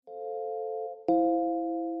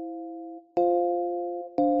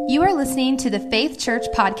You are listening to the Faith Church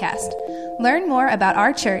Podcast. Learn more about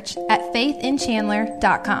our church at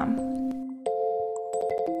faithinchandler.com.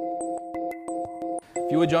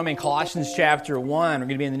 If you would join me in Colossians chapter 1, we're going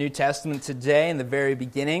to be in the New Testament today in the very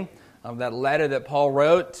beginning of that letter that Paul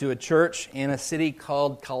wrote to a church in a city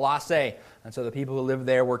called Colossae. And so the people who lived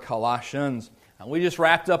there were Colossians. We just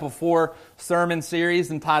wrapped up a 4-sermon series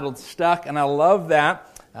entitled Stuck, and I love that.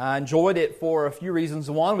 I enjoyed it for a few reasons.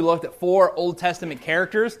 One, we looked at 4 Old Testament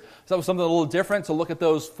characters. So that was something a little different. So look at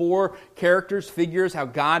those 4 characters, figures, how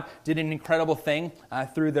God did an incredible thing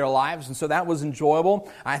through their lives. And so that was enjoyable.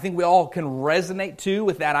 I think we all can resonate, too,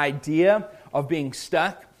 with that idea of being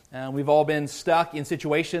stuck. We've all been stuck in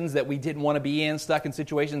situations that we didn't want to be in, stuck in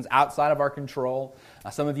situations outside of our control.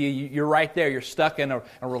 Some of you, you're right there. You're stuck in a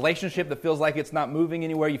relationship that feels like it's not moving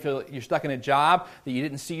anywhere. You feel you're stuck in a job that you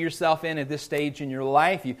didn't see yourself in at this stage in your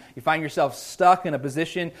life. You find yourself stuck in a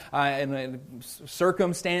position, in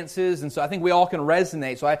circumstances. And so I think we all can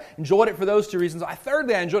resonate. So I enjoyed it for those 2 reasons.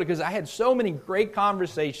 Thirdly, I enjoyed it because I had so many great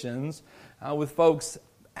conversations with folks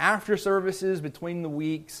after services, between the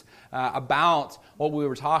weeks, about what we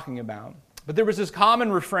were talking about. But there was this common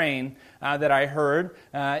refrain that I heard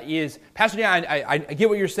is, Pastor Dan, I get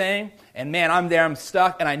what you're saying, and man, I'm there, I'm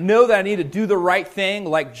stuck, and I know that I need to do the right thing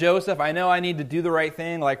like Joseph. I know I need to do the right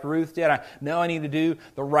thing like Ruth did. I know I need to do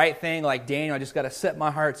the right thing like Daniel. I just got to set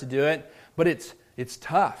my heart to do it. But it's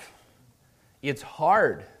tough. It's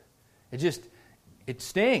hard. It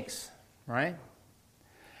stinks, right?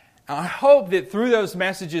 I hope that through those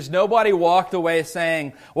messages, nobody walked away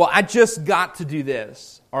saying, well, I just got to do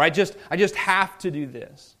this, or I just have to do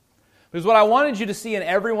this. Because what I wanted you to see in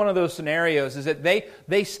every one of those scenarios is that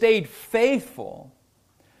they stayed faithful,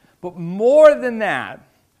 but more than that,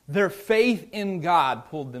 their faith in God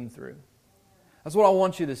pulled them through. That's what I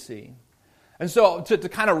want you to see. And so to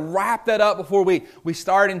kind of wrap that up before we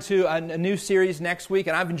start into a new series next week,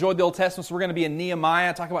 and I've enjoyed the Old Testament, so we're going to be in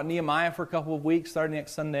Nehemiah, talk about Nehemiah for a couple of weeks, starting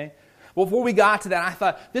next Sunday. Well, before we got to that, I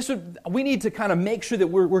thought we need to kind of make sure that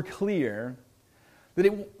we're clear that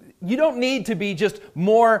you don't need to be just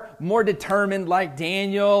more determined like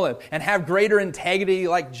Daniel and have greater integrity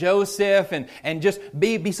like Joseph and just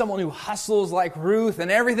be someone who hustles like Ruth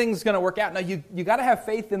and everything's going to work out. No, you got to have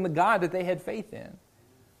faith in the God that they had faith in.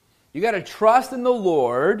 You got to trust in the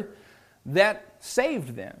Lord that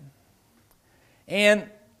saved them. And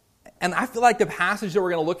I feel like the passage that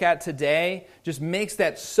we're going to look at today just makes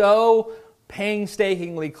that so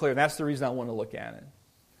painstakingly clear. That's the reason I want to look at it.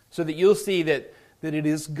 So that you'll see that it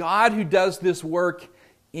is God who does this work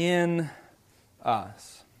in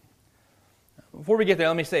us. Before we get there,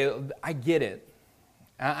 let me say, I get it.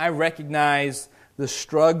 I recognize the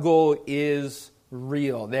struggle is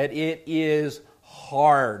real, that it is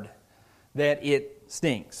hard, that it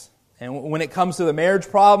stinks. And when it comes to the marriage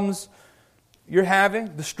problems you're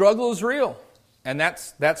having, the struggle is real. And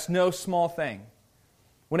that's no small thing.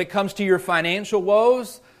 When it comes to your financial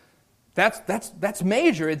woes, that's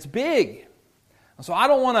major, it's big. So I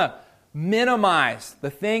don't want to minimize the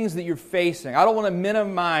things that you're facing. I don't want to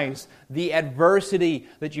minimize the adversity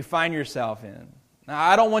that you find yourself in. Now,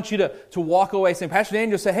 I don't want you to walk away saying, Pastor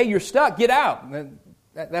Daniel, say, hey, you're stuck, get out.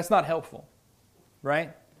 That's not helpful,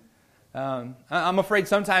 right? I'm afraid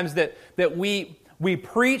sometimes that we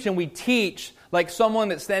preach and we teach like someone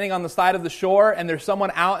that's standing on the side of the shore and there's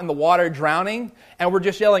someone out in the water drowning and we're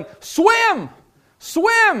just yelling, swim,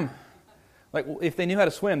 swim. Like if they knew how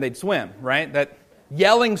to swim, they'd swim, right? That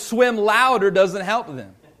yelling swim louder doesn't help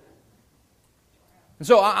them. And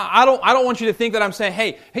so I don't want you to think that I'm saying,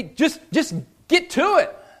 hey, just get to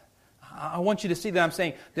it. I want you to see that I'm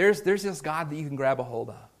saying there's this God that you can grab a hold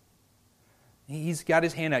of. He's got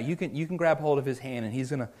his hand out. You can grab hold of his hand and he's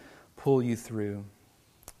going to pull you through.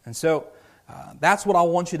 And so that's what I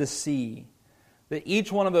want you to see. That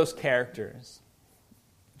each one of those characters,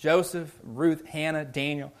 Joseph, Ruth, Hannah,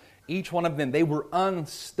 Daniel, each one of them, they were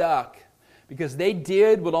unstuck because they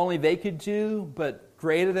did what only they could do, but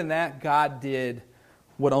greater than that, God did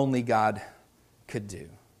what only God could do.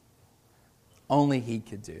 Only He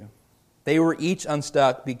could do. They were each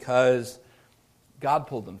unstuck because God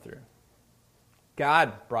pulled them through.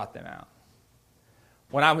 God brought them out.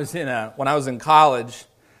 When I was in college,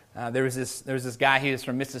 there was this guy. He was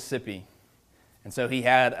from Mississippi, and so he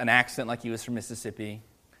had an accent like he was from Mississippi.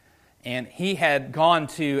 And he had gone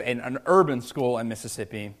to an urban school in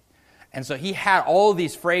Mississippi, and so he had all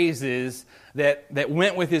these phrases that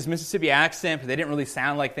went with his Mississippi accent, but they didn't really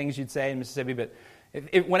sound like things you'd say in Mississippi. But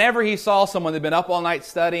whenever he saw someone that'd been up all night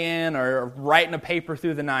studying or writing a paper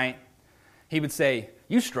through the night, he would say,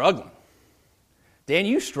 "You struggling? Dan,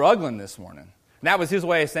 you struggling this morning?" And that was his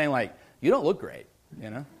way of saying, like, you don't look great.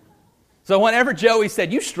 So whenever Joey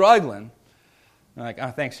said, "You struggling?" I'm like,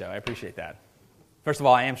 "Oh, thanks, Joe. I appreciate that." First of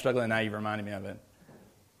all, I am struggling. Now you've reminded me of it.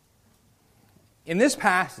 In this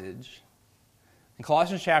passage, in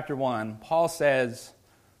Colossians chapter 1, Paul says,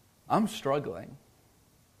 "I'm struggling."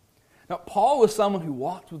 Now, Paul was someone who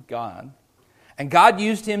walked with God, and God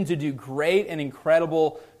used him to do great and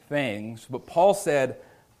incredible things. But Paul said,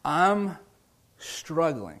 "I'm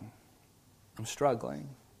struggling. I'm struggling."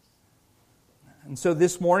 And so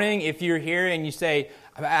this morning, if you're here and you say,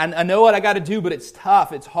 I know what I got to do, but it's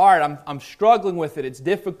tough, it's hard, I'm struggling with it, it's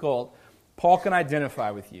difficult, Paul can identify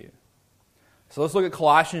with you. So let's look at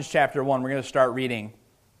Colossians chapter 1. We're going to start reading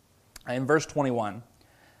in verse 21.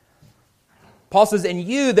 Paul says, "And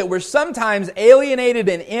you that were sometimes alienated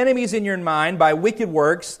and enemies in your mind by wicked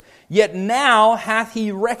works, yet now hath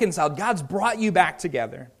he reconciled." God's brought you back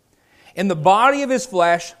together in the body of his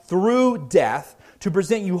flesh through death, to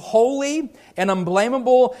present you holy and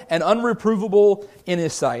unblameable and unreprovable in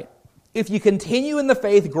his sight. If you continue in the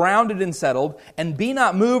faith, grounded and settled, and be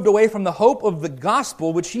not moved away from the hope of the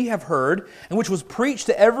gospel which ye have heard, and which was preached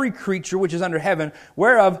to every creature which is under heaven,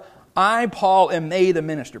 whereof I, Paul, am made a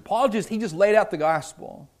minister. Paul just laid out the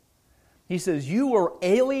gospel. He says, you were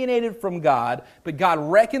alienated from God, but God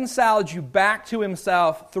reconciled you back to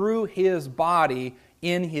himself through his body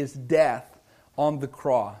in his death on the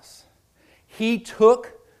cross. He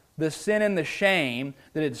took the sin and the shame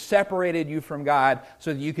that had separated you from God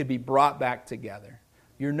so that you could be brought back together.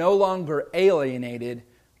 You're no longer alienated,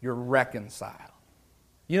 you're reconciled.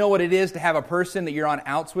 You know what it is to have a person that you're on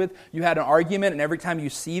outs with? You had an argument, and every time you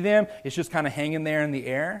see them, it's just kind of hanging there in the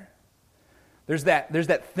air. There's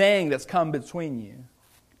that thing that's come between you.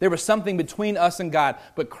 There was something between us and God,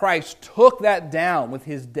 but Christ took that down with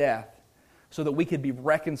his death so that we could be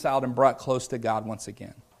reconciled and brought close to God once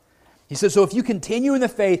again. He says, so if you continue in the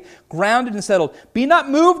faith, grounded and settled, be not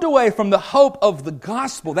moved away from the hope of the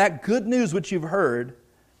gospel, that good news which you've heard,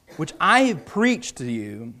 which I have preached to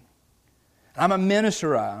you, I'm a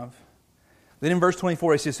minister of. Then in verse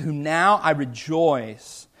 24 he says, who now I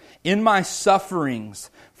rejoice in my sufferings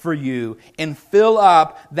for you, and fill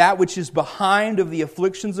up that which is behind of the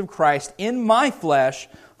afflictions of Christ in my flesh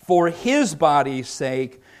for his body's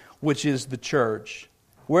sake, which is the church,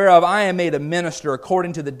 whereof I am made a minister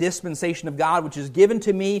according to the dispensation of God, which is given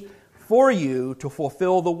to me for you to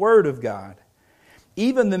fulfill the word of God.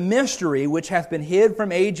 Even the mystery which hath been hid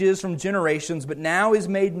from ages, from generations, but now is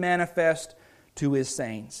made manifest to his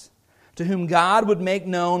saints, to whom God would make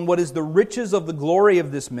known what is the riches of the glory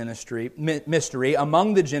of this mystery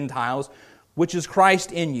among the Gentiles, which is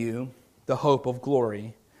Christ in you, the hope of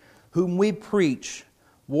glory, whom we preach,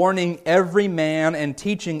 warning every man and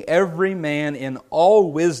teaching every man in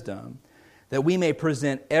all wisdom, that we may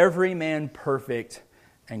present every man perfect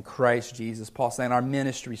in Christ Jesus. Paul saying our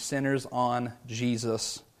ministry centers on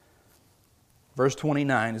Jesus. Verse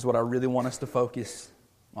 29 is what I really want us to focus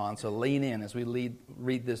on, so lean in as we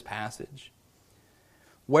read this passage.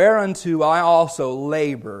 Whereunto I also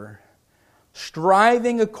labor,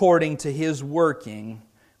 striving according to his working,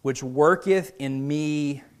 which worketh in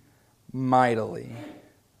me mightily.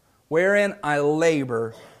 Wherein I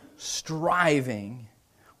labor, striving.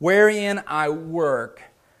 Wherein I work,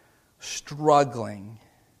 struggling.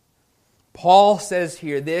 Paul says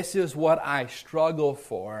here, this is what I struggle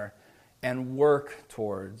for and work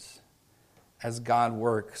towards as God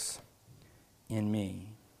works in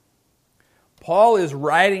me. Paul is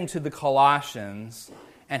writing to the Colossians,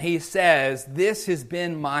 and he says, this has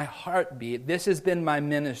been my heartbeat, this has been my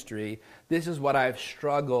ministry, this is what I've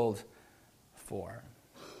struggled for.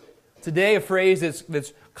 Today, a phrase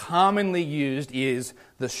that's commonly used is,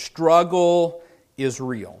 the struggle is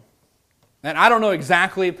real. And I don't know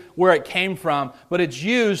exactly where it came from, but it's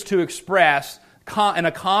used to express in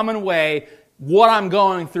a common way what I'm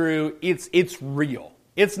going through. It's real.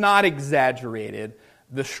 It's not exaggerated.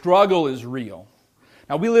 The struggle is real.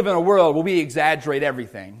 Now, we live in a world where we exaggerate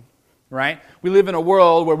everything, right? We live in a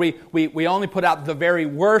world where we only put out the very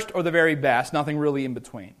worst or the very best, nothing really in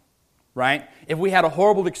between. Right? If we had a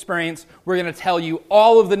horrible experience, we're going to tell you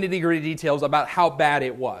all of the nitty-gritty details about how bad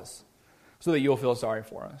it was so that you'll feel sorry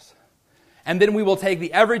for us. And then we will take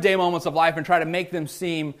the everyday moments of life and try to make them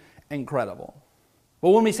seem incredible. But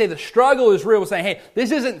when we say the struggle is real, we're saying, hey,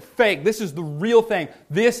 this isn't fake. This is the real thing.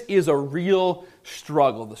 This is a real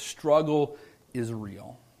struggle. The struggle is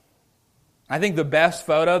real. I think the best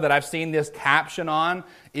photo that I've seen this caption on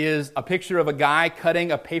is a picture of a guy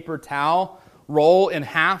cutting a paper towel roll in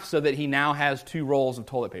half so that he now has 2 rolls of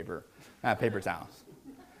toilet paper, paper towels.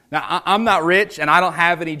 Now, I'm not rich, and I don't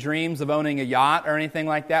have any dreams of owning a yacht or anything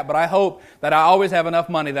like that, but I hope that I always have enough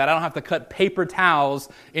money that I don't have to cut paper towels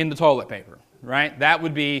into toilet paper, right? That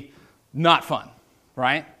would be not fun,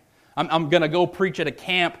 right? I'm going to go preach at a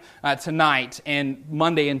camp tonight and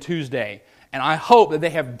Monday and Tuesday, and I hope that they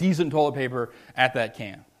have decent toilet paper at that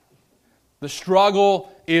camp. The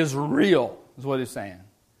struggle is real, is what he's saying.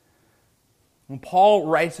 When Paul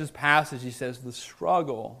writes this passage, he says, the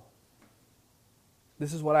struggle,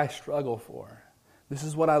 this is what I struggle for. This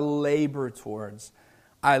is what I labor towards.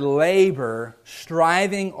 I labor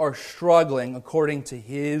striving or struggling according to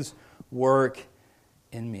His work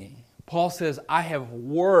in me. Paul says, I have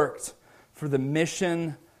worked for the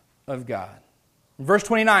mission of God. In verse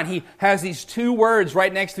 29, he has these two words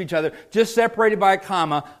right next to each other, just separated by a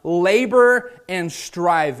comma, labor and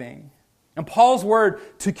striving. And Paul's word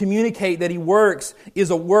to communicate that he works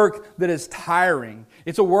is a work that is tiring.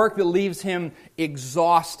 It's a work that leaves him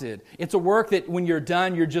exhausted. It's a work that when you're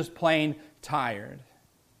done, you're just plain tired.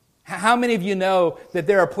 How many of you know that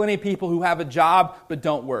there are plenty of people who have a job but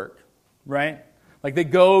don't work, right? Like they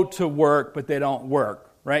go to work but they don't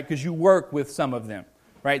work, right? Because you work with some of them,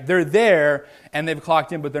 right? They're there and they've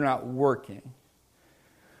clocked in but they're not working.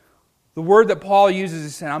 The word that Paul uses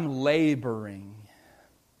is saying, I'm laboring.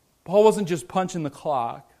 Paul wasn't just punching the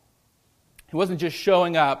clock. He wasn't just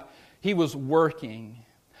showing up. He was working.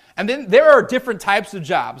 And then there are different types of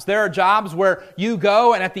jobs. There are jobs where you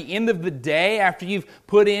go and at the end of the day, after you've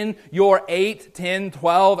put in your 8, 10,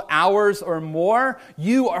 12 hours or more,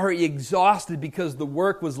 you are exhausted because the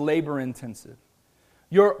work was labor intensive.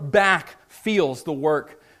 Your back feels the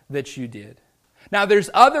work that you did. Now, there's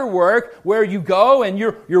other work where you go and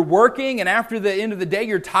you're working, and after the end of the day,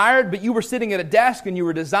 you're tired, but you were sitting at a desk and you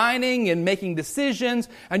were designing and making decisions,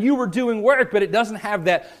 and you were doing work, but it doesn't have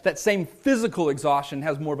that same physical exhaustion. It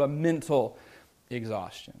has more of a mental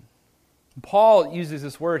exhaustion. Paul uses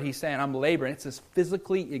this word, he's saying, I'm laboring. It's this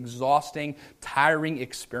physically exhausting, tiring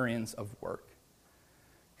experience of work.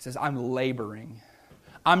 He says, I'm laboring.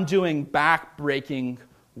 I'm doing back-breaking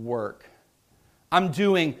work. I'm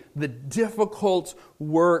doing the difficult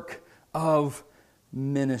work of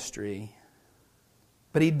ministry.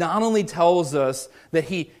 But he not only tells us that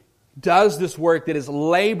he does this work that is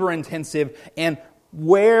labor-intensive and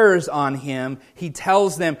wears on him, he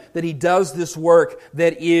tells them that he does this work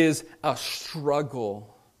that is a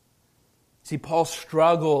struggle. See, Paul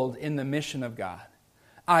struggled in the mission of God.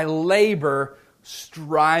 I labor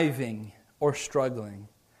striving or struggling.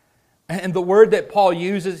 And the word that Paul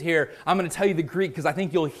uses here, I'm going to tell you the Greek because I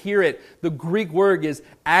think you'll hear it. The Greek word is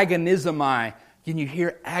agonizomai. Can you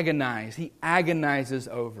hear agonize? He agonizes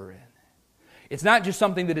over it. It's not just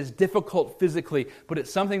something that is difficult physically, but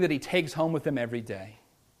it's something that he takes home with him every day.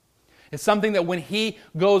 It's something that when he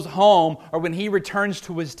goes home or when he returns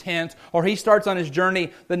to his tent or he starts on his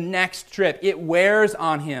journey the next trip, it wears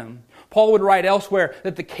on him. Paul would write elsewhere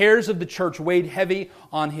that the cares of the church weighed heavy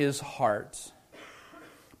on his heart.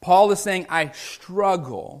 Paul is saying, I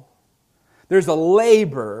struggle. There's a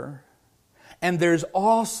labor, and there's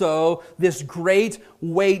also this great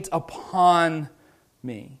weight upon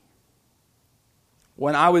me.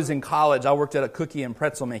 When I was in college, I worked at a cookie and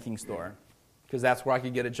pretzel making store because that's where I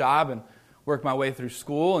could get a job and work my way through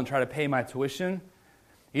school and try to pay my tuition.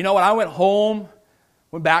 You know, when I went home,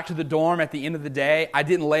 went back to the dorm at the end of the day, I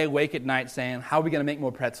didn't lay awake at night saying, how are we going to make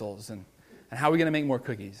more pretzels and how are we going to make more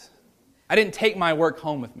cookies? I didn't take my work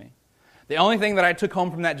home with me. The only thing that I took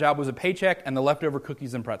home from that job was a paycheck and the leftover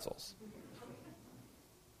cookies and pretzels.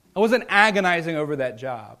 I wasn't agonizing over that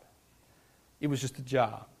job. It was just a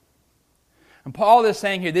job. And Paul is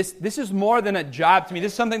saying here, this is more than a job to me.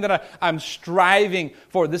 This is something that I'm striving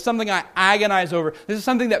for. This is something I agonize over. This is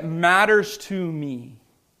something that matters to me.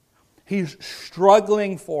 He's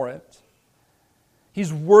struggling for it.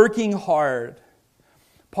 He's working hard.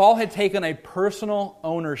 Paul had taken a personal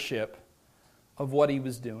ownership of what he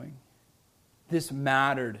was doing. This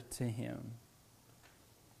mattered to him.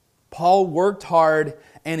 Paul worked hard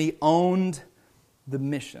and he owned the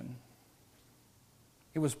mission.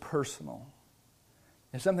 It was personal.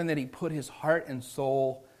 It's something that he put his heart and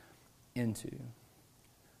soul into.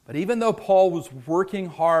 But even though Paul was working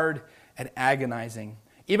hard and agonizing,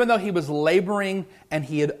 even though he was laboring and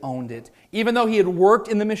he had owned it, even though he had worked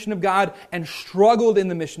in the mission of God and struggled in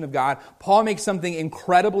the mission of God, Paul makes something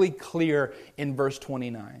incredibly clear in verse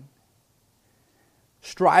 29.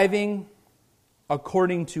 Striving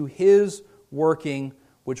according to his working,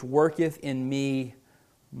 which worketh in me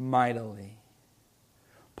mightily.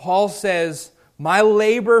 Paul says, my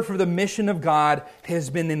labor for the mission of God has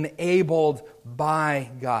been enabled by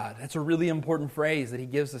God. That's a really important phrase that he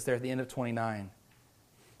gives us there at the end of 29.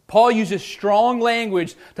 Paul uses strong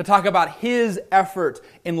language to talk about his effort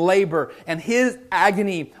in labor and his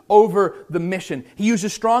agony over the mission. He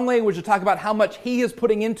uses strong language to talk about how much he is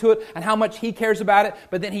putting into it and how much he cares about it,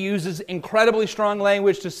 but then he uses incredibly strong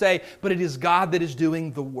language to say, but it is God that is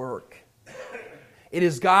doing the work. It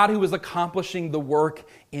is God who is accomplishing the work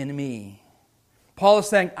in me. Paul is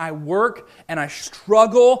saying, I work and I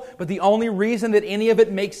struggle, but the only reason that any of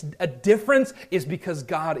it makes a difference is because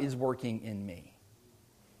God is working in me.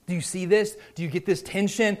 Do you see this? Do you get this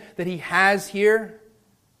tension that he has here?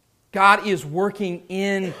 God is working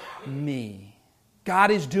in me.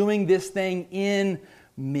 God is doing this thing in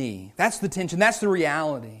me. That's the tension. That's the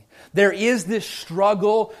reality. There is this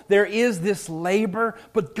struggle. There is this labor,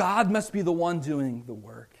 but God must be the one doing the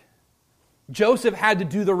work. Joseph had to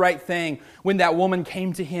do the right thing when that woman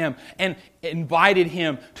came to him and invited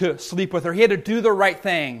him to sleep with her. He had to do the right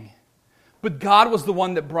thing. But God was the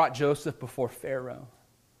one that brought Joseph before Pharaoh.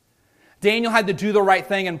 Daniel had to do the right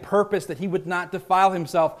thing and purpose that he would not defile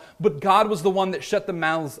himself, but God was the one that shut the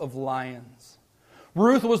mouths of lions.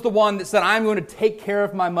 Ruth was the one that said, I'm going to take care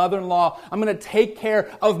of my mother-in-law. I'm going to take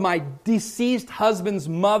care of my deceased husband's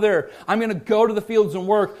mother. I'm going to go to the fields and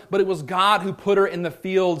work, but it was God who put her in the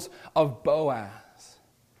fields of Boaz.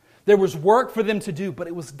 There was work for them to do, but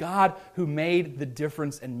it was God who made the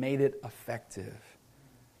difference and made it effective.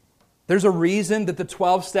 There's a reason that the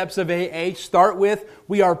 12 steps of AA start with,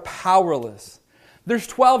 we are powerless. There's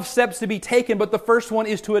 12 steps to be taken, but the first one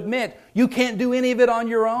is to admit you can't do any of it on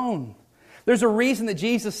your own. There's a reason that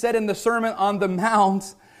Jesus said in the Sermon on the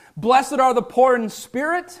Mount, blessed are the poor in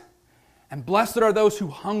spirit, and blessed are those who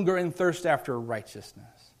hunger and thirst after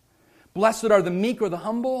righteousness. Blessed are the meek or the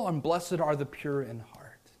humble, and blessed are the pure in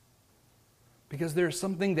heart. Because there's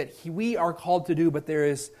something that we are called to do, but there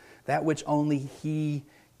is that which only He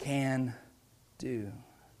can do.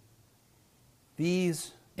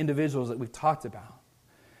 These individuals that we've talked about,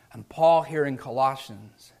 and Paul here in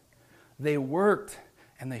Colossians, they worked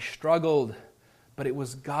and they struggled, but it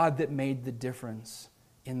was God that made the difference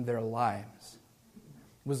in their lives.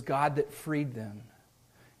 It was God that freed them.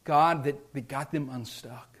 God that got them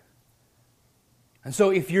unstuck. And so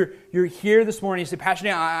if you're here this morning, you say, Pastor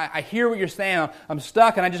Dan, I hear what you're saying. I'm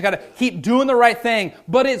stuck and I just got to keep doing the right thing,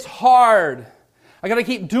 but it's hard. I got to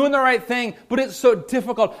keep doing the right thing, but it's so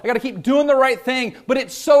difficult. I got to keep doing the right thing, but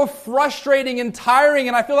it's so frustrating and tiring,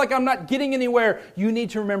 and I feel like I'm not getting anywhere. You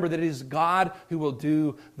need to remember that it is God who will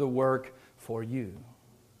do the work for you.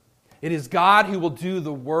 It is God who will do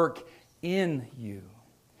the work in you.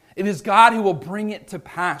 It is God who will bring it to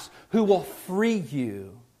pass, who will free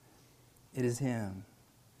you. It is Him.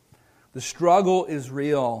 The struggle is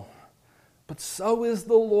real, but so is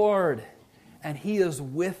the Lord. And He is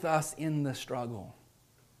with us in the struggle.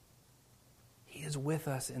 He is with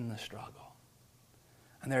us in the struggle.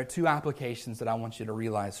 And there are two applications that I want you to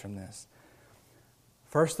realize from this.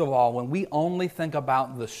 First of all, when we only think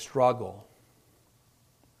about the struggle,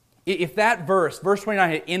 if that verse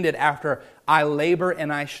 29, had ended after I labor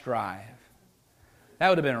and I strive, that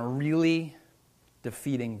would have been a really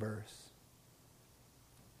defeating verse.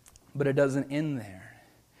 But it doesn't end there.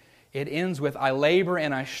 It ends with, I labor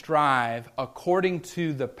and I strive according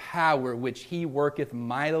to the power which He worketh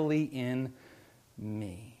mightily in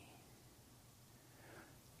me.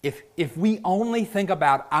 If we only think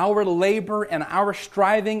about our labor and our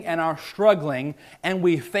striving and our struggling, and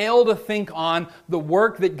we fail to think on the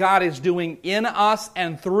work that God is doing in us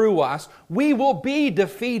and through us, we will be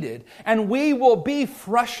defeated and we will be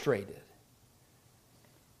frustrated.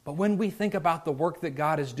 But when we think about the work that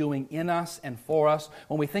God is doing in us and for us,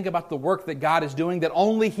 when we think about the work that God is doing that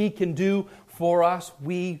only He can do for us,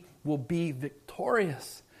 we will be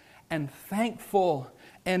victorious and thankful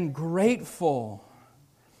and grateful.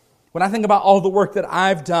 When I think about all the work that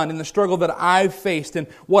I've done and the struggle that I've faced and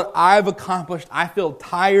what I've accomplished, I feel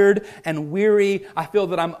tired and weary. I feel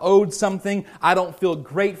that I'm owed something. I don't feel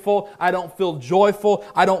grateful. I don't feel joyful.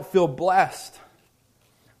 I don't feel blessed.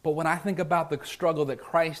 But when I think about the struggle that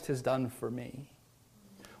Christ has done for me,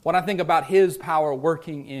 when I think about His power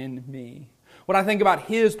working in me, when I think about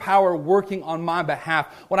His power working on my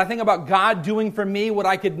behalf, when I think about God doing for me what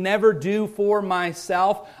I could never do for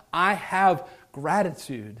myself, I have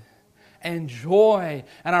gratitude and joy,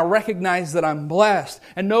 and I recognize that I'm blessed.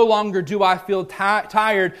 And no longer do I feel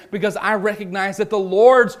tired because I recognize that the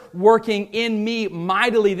Lord's working in me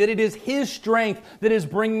mightily, that it is His strength that is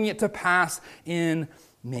bringing it to pass in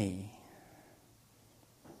me.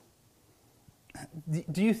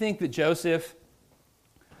 Do you think that Joseph,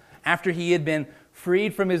 after he had been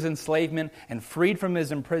freed from his enslavement and freed from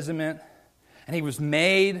his imprisonment, and he was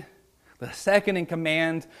made the second in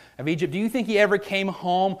command of Egypt. Do you think he ever came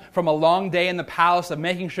home from a long day in the palace of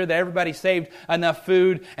making sure that everybody saved enough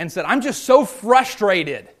food and said, I'm just so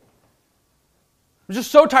frustrated. I'm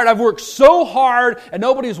just so tired. I've worked so hard and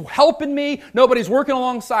nobody's helping me. Nobody's working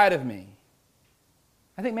alongside of me.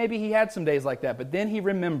 I think maybe he had some days like that, but then he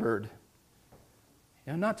remembered,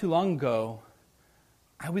 not too long ago,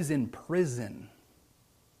 I was in prison.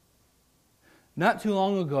 Not too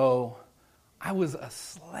long ago, I was a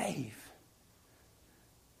slave.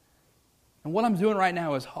 And what I'm doing right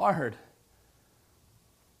now is hard.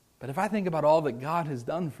 But if I think about all that God has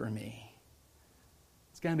done for me,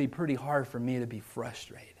 it's going to be pretty hard for me to be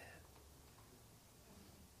frustrated.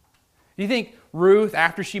 Do you think Ruth,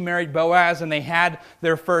 after she married Boaz and they had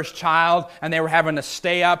their first child and they were having to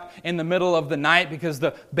stay up in the middle of the night because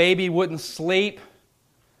the baby wouldn't sleep,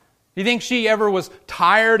 do you think she ever was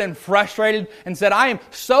tired and frustrated and said, I am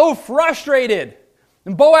so frustrated,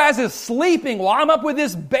 and Boaz is sleeping while I'm up with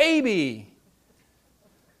this baby?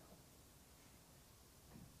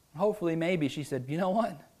 Hopefully, maybe she said, you know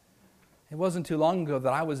what? It wasn't too long ago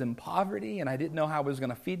that I was in poverty and I didn't know how I was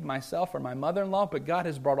going to feed myself or my mother-in-law, but God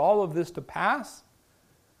has brought all of this to pass.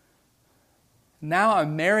 Now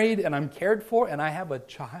I'm married and I'm cared for and I have a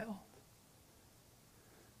child.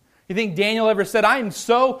 You think Daniel ever said, I am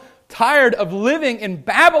so tired of living in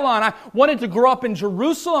Babylon. I wanted to grow up in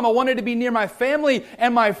Jerusalem. I wanted to be near my family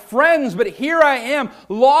and my friends, but here I am,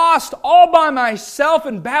 lost all by myself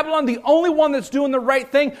in Babylon, the only one that's doing the right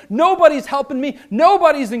thing. Nobody's helping me.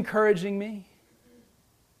 Nobody's encouraging me.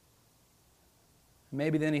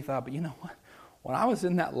 Maybe then he thought, but you know what? When I was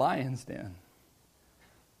in that lion's den,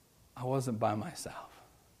 I wasn't by myself.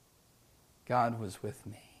 God was with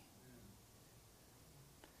me.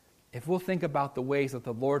 If we'll think about the ways that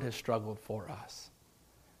the Lord has struggled for us,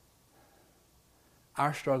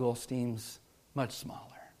 our struggle seems much smaller.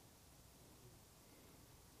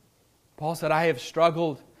 Paul said, I have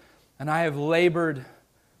struggled and I have labored,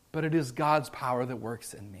 but it is God's power that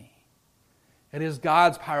works in me. It is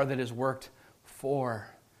God's power that has worked for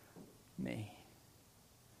me.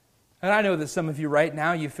 And I know that some of you right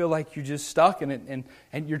now, you feel like you're just stuck and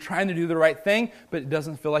you're trying to do the right thing, but it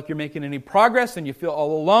doesn't feel like you're making any progress and you feel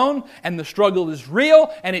all alone and the struggle is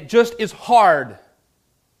real and it just is hard.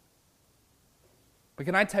 But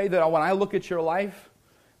can I tell you that when I look at your life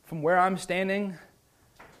from where I'm standing,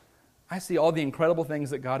 I see all the incredible things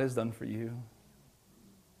that God has done for you.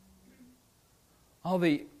 All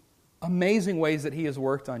the amazing ways that He has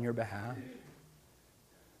worked on your behalf.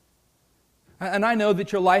 And I know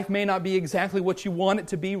that your life may not be exactly what you want it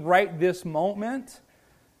to be right this moment.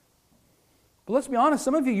 But let's be honest,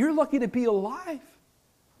 some of you, you're lucky to be alive.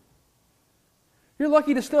 You're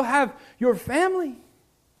lucky to still have your family.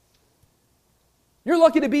 You're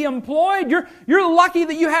lucky to be employed. You're lucky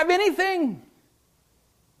that you have anything.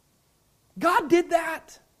 God did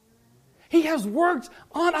that. He has worked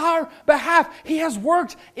on our behalf. He has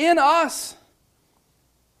worked in us.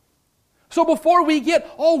 So before we get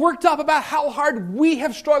all worked up about how hard we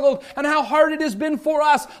have struggled and how hard it has been for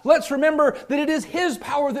us, let's remember that it is His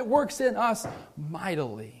power that works in us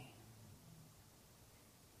mightily.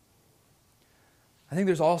 I think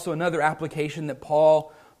there's also another application that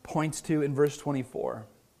Paul points to in verse 24.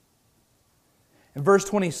 In verse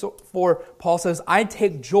 24, Paul says, I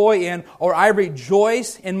take joy in, or I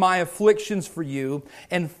rejoice in my afflictions for you,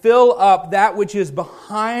 and fill up that which is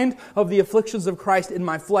behind of the afflictions of Christ in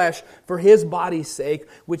my flesh for His body's sake,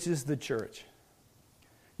 which is the church.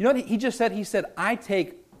 You know what he just said? He said, I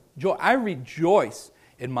take joy, I rejoice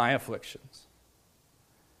in my afflictions.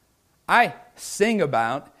 I sing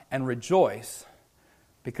about and rejoice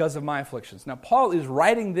because of my afflictions. Now, Paul is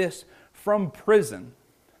writing this from prison.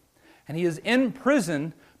 And he is in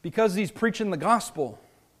prison because he's preaching the gospel.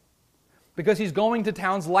 Because he's going to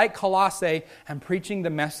towns like Colossae and preaching the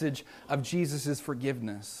message of Jesus'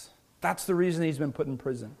 forgiveness. That's the reason he's been put in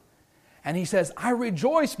prison. And he says, I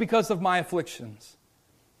rejoice because of my afflictions.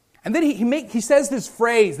 And then he says this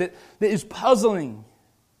phrase that is puzzling.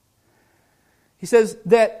 He says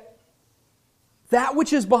that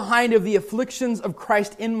which is behind of the afflictions of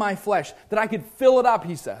Christ in my flesh, that I could fill it up,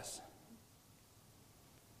 he says.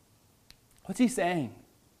 What's he saying?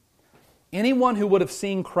 Anyone who would have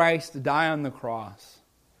seen Christ die on the cross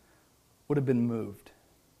would have been moved.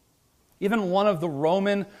 Even one of the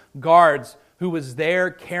Roman guards who was there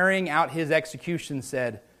carrying out his execution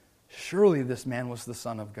said, surely this man was the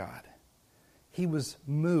Son of God. He was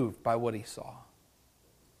moved by what he saw.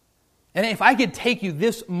 And if I could take you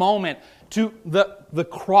this moment to the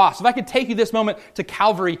cross, if I could take you this moment to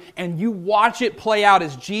Calvary and you watch it play out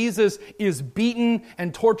as Jesus is beaten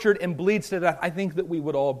and tortured and bleeds to death, I think that we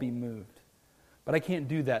would all be moved. but I can't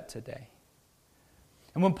do that today.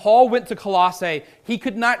 And when Paul went to Colossae, he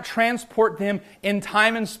could not transport them in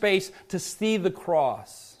time and space to see the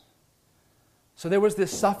cross. So there was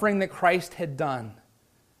this suffering that Christ had done,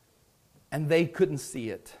 and they couldn't see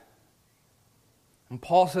it. And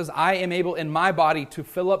Paul says, I am able in my body to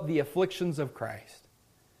fill up the afflictions of Christ.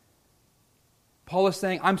 Paul is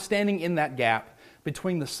saying, I'm standing in that gap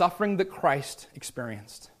between the suffering that Christ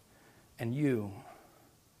experienced and you.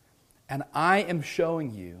 And I am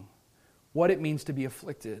showing you what it means to be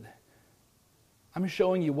afflicted. I'm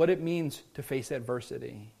showing you what it means to face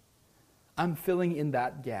adversity. I'm filling in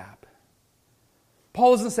that gap.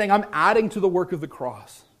 Paul isn't saying I'm adding to the work of the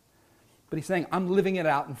cross, but he's saying I'm living it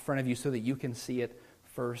out in front of you so that you can see it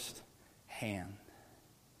firsthand.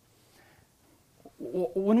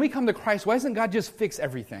 When we come to Christ, why doesn't God just fix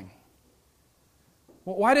everything?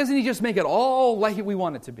 Why doesn't He just make it all like we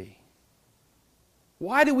want it to be?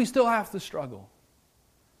 Why do we still have to struggle?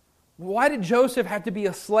 Why did Joseph have to be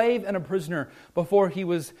a slave and a prisoner before he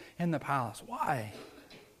was in the palace? Why?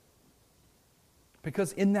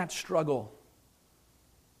 Because in that struggle,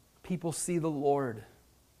 people see the Lord.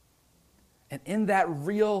 And in that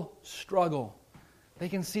real struggle, they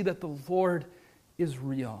can see that the Lord is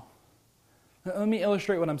real. Let me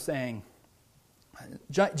illustrate what I'm saying.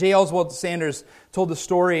 J. Oswald Sanders told the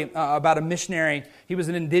story about a missionary. He was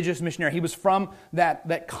an indigenous missionary. He was from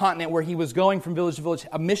that continent where he was going from village to village.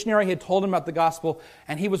 A missionary had told him about the gospel,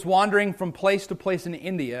 and he was wandering from place to place in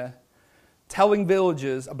India, telling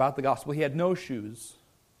villages about the gospel. He had no shoes.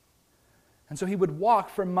 And so he would walk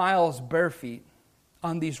for miles bare feet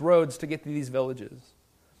on these roads to get to these villages.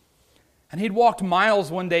 And he'd walked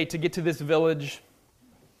miles one day to get to this village.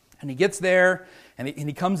 And he gets there, and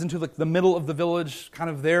he comes into the middle of the village,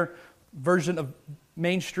 kind of their version of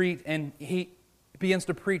Main Street, and he begins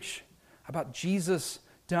to preach about Jesus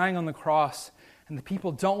dying on the cross. And the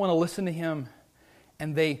people don't want to listen to him,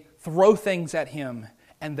 and they throw things at him,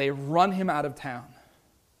 and they run him out of town.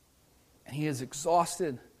 And he is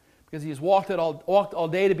exhausted because he has walked all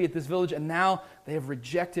day to be at this village, and now they have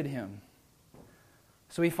rejected him.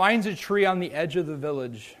 So he finds a tree on the edge of the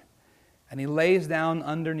village, and he lays down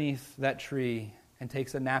underneath that tree and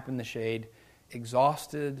takes a nap in the shade,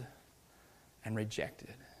 exhausted and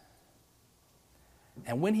rejected.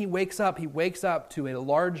 And when he wakes up to a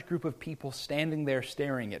large group of people standing there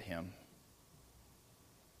staring at him.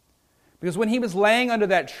 Because when he was laying under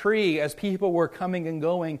that tree, as people were coming and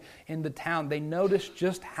going into town, they noticed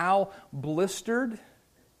just how blistered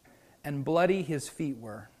and bloody his feet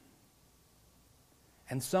were.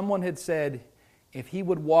 And someone had said, if he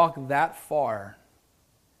would walk that far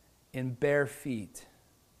in bare feet,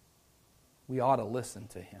 we ought to listen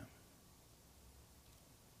to him.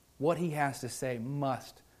 What he has to say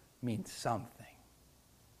must mean something.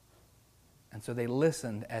 And so they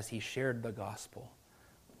listened as he shared the gospel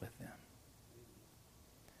with them.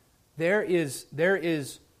 There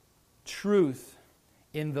is truth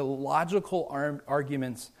in the logical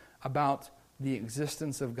arguments about the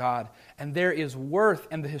existence of God. And there is worth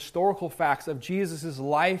in the historical facts of Jesus'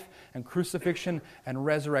 life and crucifixion and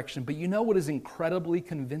resurrection. But you know what is incredibly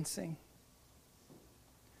convincing?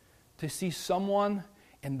 To see someone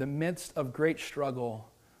in the midst of great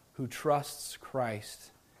struggle who trusts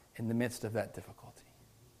Christ in the midst of that difficulty.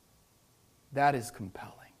 That is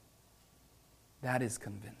compelling. That is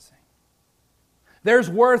convincing. There's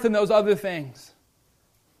worth in those other things.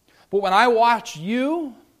 But when I watch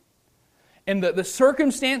you and the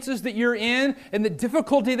circumstances that you're in, and the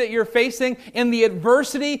difficulty that you're facing, and the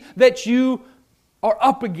adversity that you are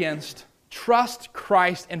up against, trust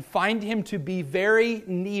Christ and find Him to be very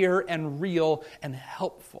near and real and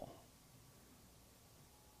helpful.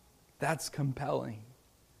 That's compelling.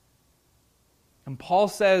 And Paul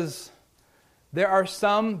says, there are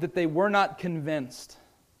some that they were not convinced,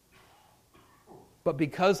 but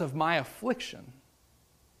because of my affliction,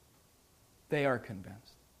 they are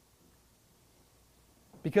convinced.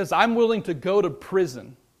 Because I'm willing to go to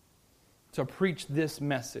prison to preach this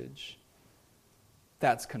message,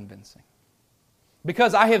 that's convincing.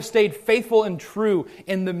 Because I have stayed faithful and true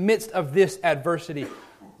in the midst of this adversity,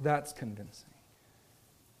 that's convincing.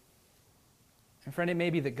 And friend, it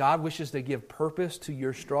may be that God wishes to give purpose to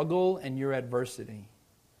your struggle and your adversity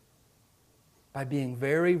by being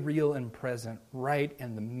very real and present right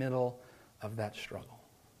in the middle of that struggle.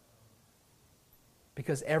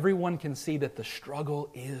 Because everyone can see that the struggle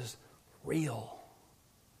is real.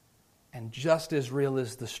 And just as real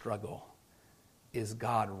as the struggle is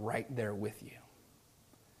God right there with you,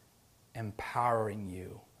 empowering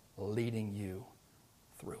you, leading you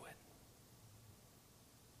through it.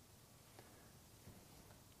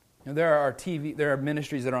 There are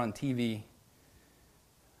ministries that are on TV,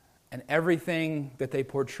 and everything that they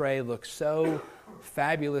portray looks so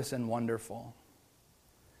fabulous and wonderful.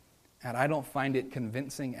 And I don't find it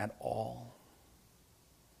convincing at all.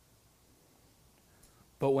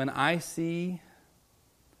 But when I see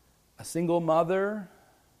a single mother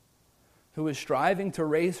who is striving to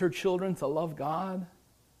raise her children to love God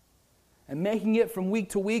and making it from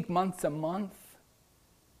week to week, month to month,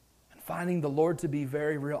 and finding the Lord to be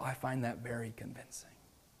very real, I find that very convincing.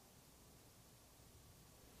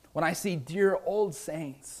 When I see dear old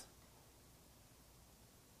saints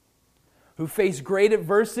who face great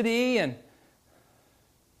adversity and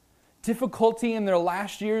difficulty in their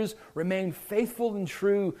last years, remain faithful and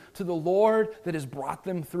true to the Lord that has brought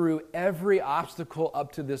them through every obstacle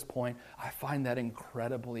up to this point, I find that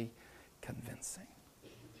incredibly convincing.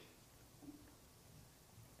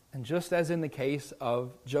 And just as in the case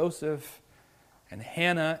of Joseph and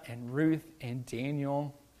Hannah and Ruth and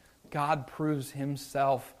Daniel, God proves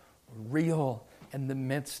himself real in the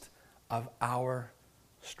midst of our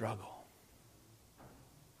struggle.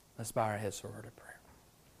 Let's bow our heads for a word of prayer.